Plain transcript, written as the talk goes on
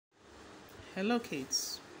Hello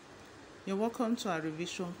kids, you're welcome to our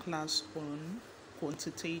revision class on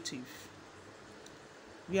quantitative.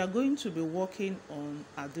 We are going to be working on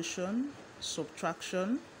addition,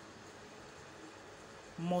 subtraction,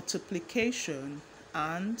 multiplication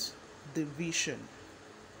and division.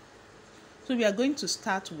 So we are going to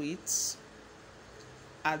start with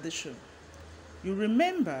addition. You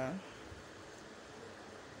remember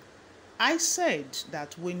I said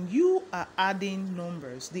that when you are adding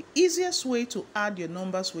numbers, the easiest way to add your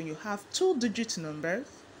numbers when you have two-digit numbers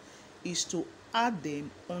is to add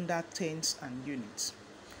them under tens and units.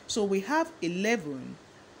 So we have 11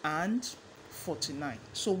 and 49.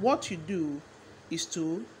 So what you do is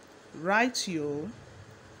to write your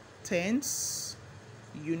tens,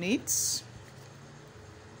 units,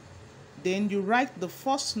 then you write the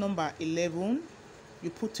first number 11,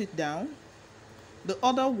 you put it down, the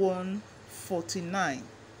other one 49,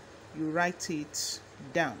 you write it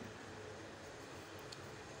down.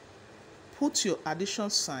 Put your addition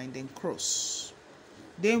sign, then cross.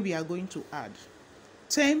 Then we are going to add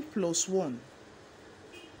 10 plus 1.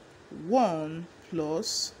 1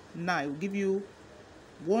 plus 9 will give you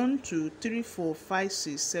 1, 2, 3, 4, 5,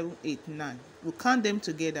 6, 7, 8, 9. We'll count them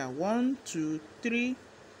together. 1, 2, 3,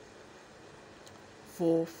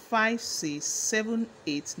 4, 5, 6, 7,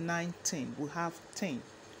 8, 9, 10. We have 10.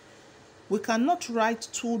 We cannot write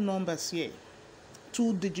two numbers here,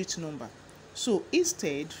 two-digit number. So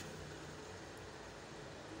instead,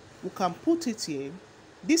 we can put it here.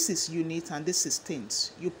 This is unit and this is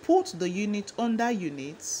tens. You put the unit under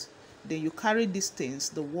units, then you carry this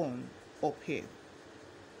tens, the 1, up here.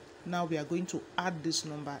 Now we are going to add this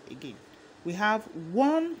number again. We have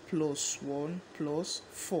 1 plus 1 plus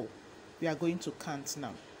 4. We are going to count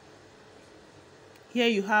now. Here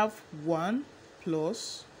you have 1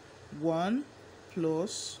 plus 1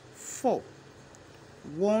 plus 4.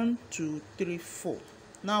 1, 2, 3, 4.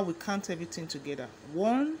 Now we count everything together.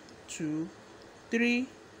 1, 2, 3,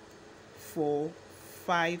 4,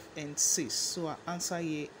 5, and 6. So our answer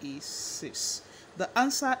here is 6. The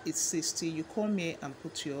answer is 60. You come here and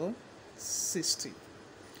put your 60.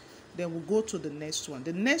 Then we'll go to the next one.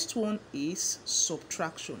 The next one is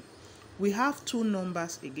subtraction. We have two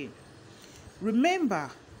numbers again. Remember,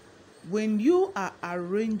 when you are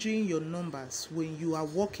arranging your numbers, when you are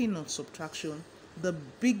working on subtraction, the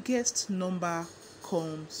biggest number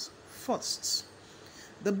comes first.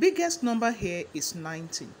 The biggest number here is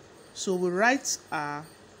 90. So we write our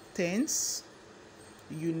tens,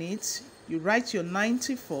 units. You write your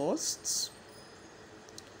 90 first,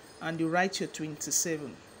 and you write your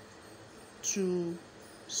 27. 2,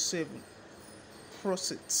 7.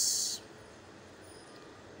 Cross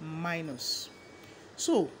minus.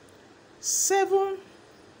 So 7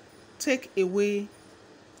 take away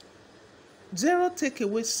 0 take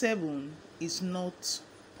away 7 is not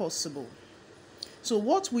possible. So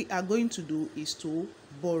what we are going to do is to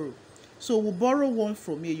borrow. So we'll borrow 1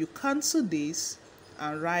 from here. You cancel this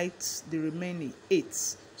and write the remaining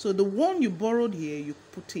 8. So the 1 you borrowed here, you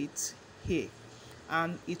put it here,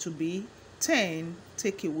 and it will be 10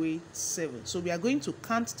 take away 7. So we are going to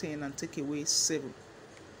count 10 and take away 7.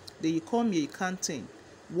 Then you come here, you count 10.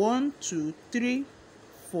 1, 2, 3,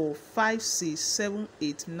 4, 5, 6, 7,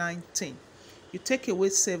 8, 9, 10. You take away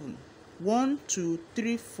 7. 1, 2,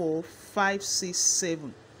 3, 4, 5, 6,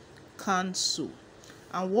 7. Cancel.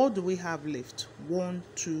 And what do we have left? 1,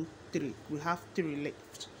 2, 3. We have 3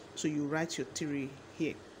 left. So you write your 3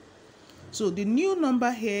 here. So the new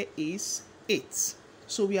number here is 8.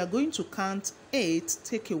 So we are going to count 8,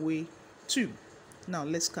 take away 2. Now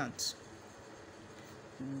let's count.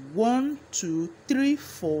 1, 2, 3,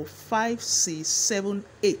 4, 5, 6, 7,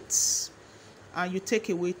 8. And you take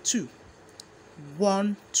away 2.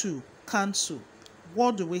 1, 2. Cancel.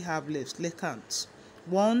 What do we have left? Let's count.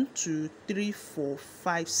 1, 2, 3, 4,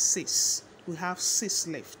 5, 6. We have 6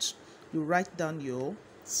 left. You write down your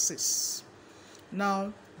 6.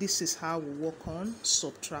 Now, this is how we work on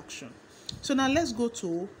subtraction. So now let's go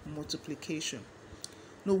to multiplication.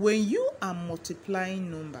 Now, when you are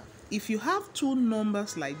multiplying number, if you have two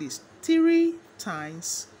numbers like this, 3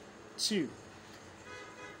 times 2,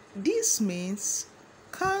 this means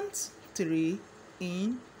count 3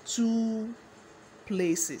 in 2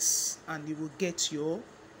 places and you will get your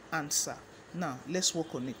answer. Now, let's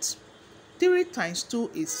work on it. 3 times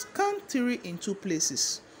 2 is count 3 in 2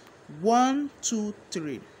 places. 1, 2,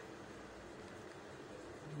 3.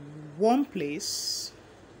 1 place.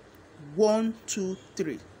 1, 2,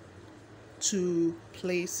 3. 2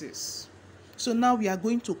 places. So now we are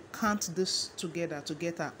going to count this together to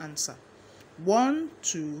get our answer. 1,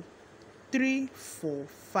 2, 3, 4,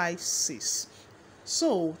 5, 6.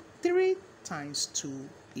 So 3 times 2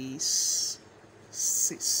 is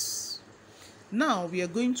 6. Now we are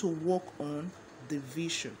going to work on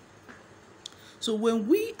division. So when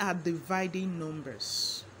we are dividing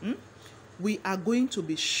numbers, we are going to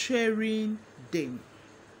be sharing them.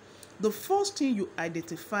 The first thing you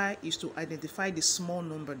identify is to identify the small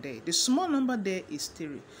number there. The small number there is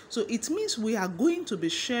 3. So it means we are going to be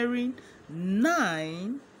sharing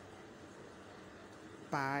 9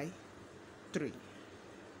 by 3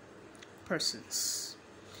 persons.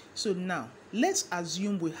 So now let's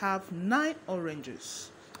assume we have 9 oranges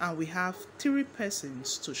and we have 3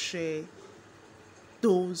 persons to share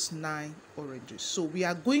those 9 oranges. So we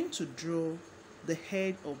are going to draw the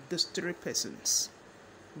head of these 3 persons.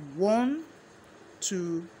 1,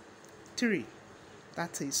 2, 3.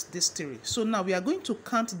 That is this 3. So now we are going to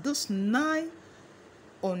count this 9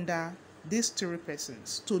 under these 3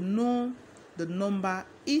 persons to know the number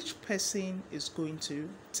each person is going to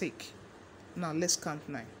take. Now let's count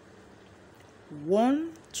 9.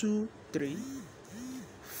 1, 2, 3,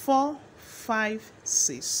 4, 5,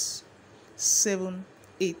 6, 7,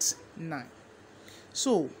 8, 9.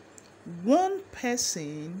 So one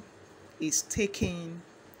person is taking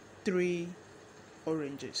 3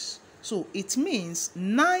 oranges. So it means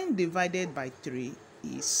 9 divided by 3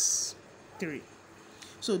 is 3.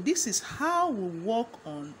 So this is how we work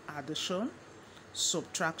on addition,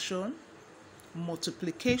 subtraction,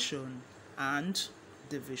 multiplication, and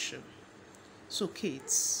division. So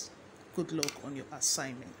kids, good luck on your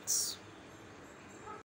assignments.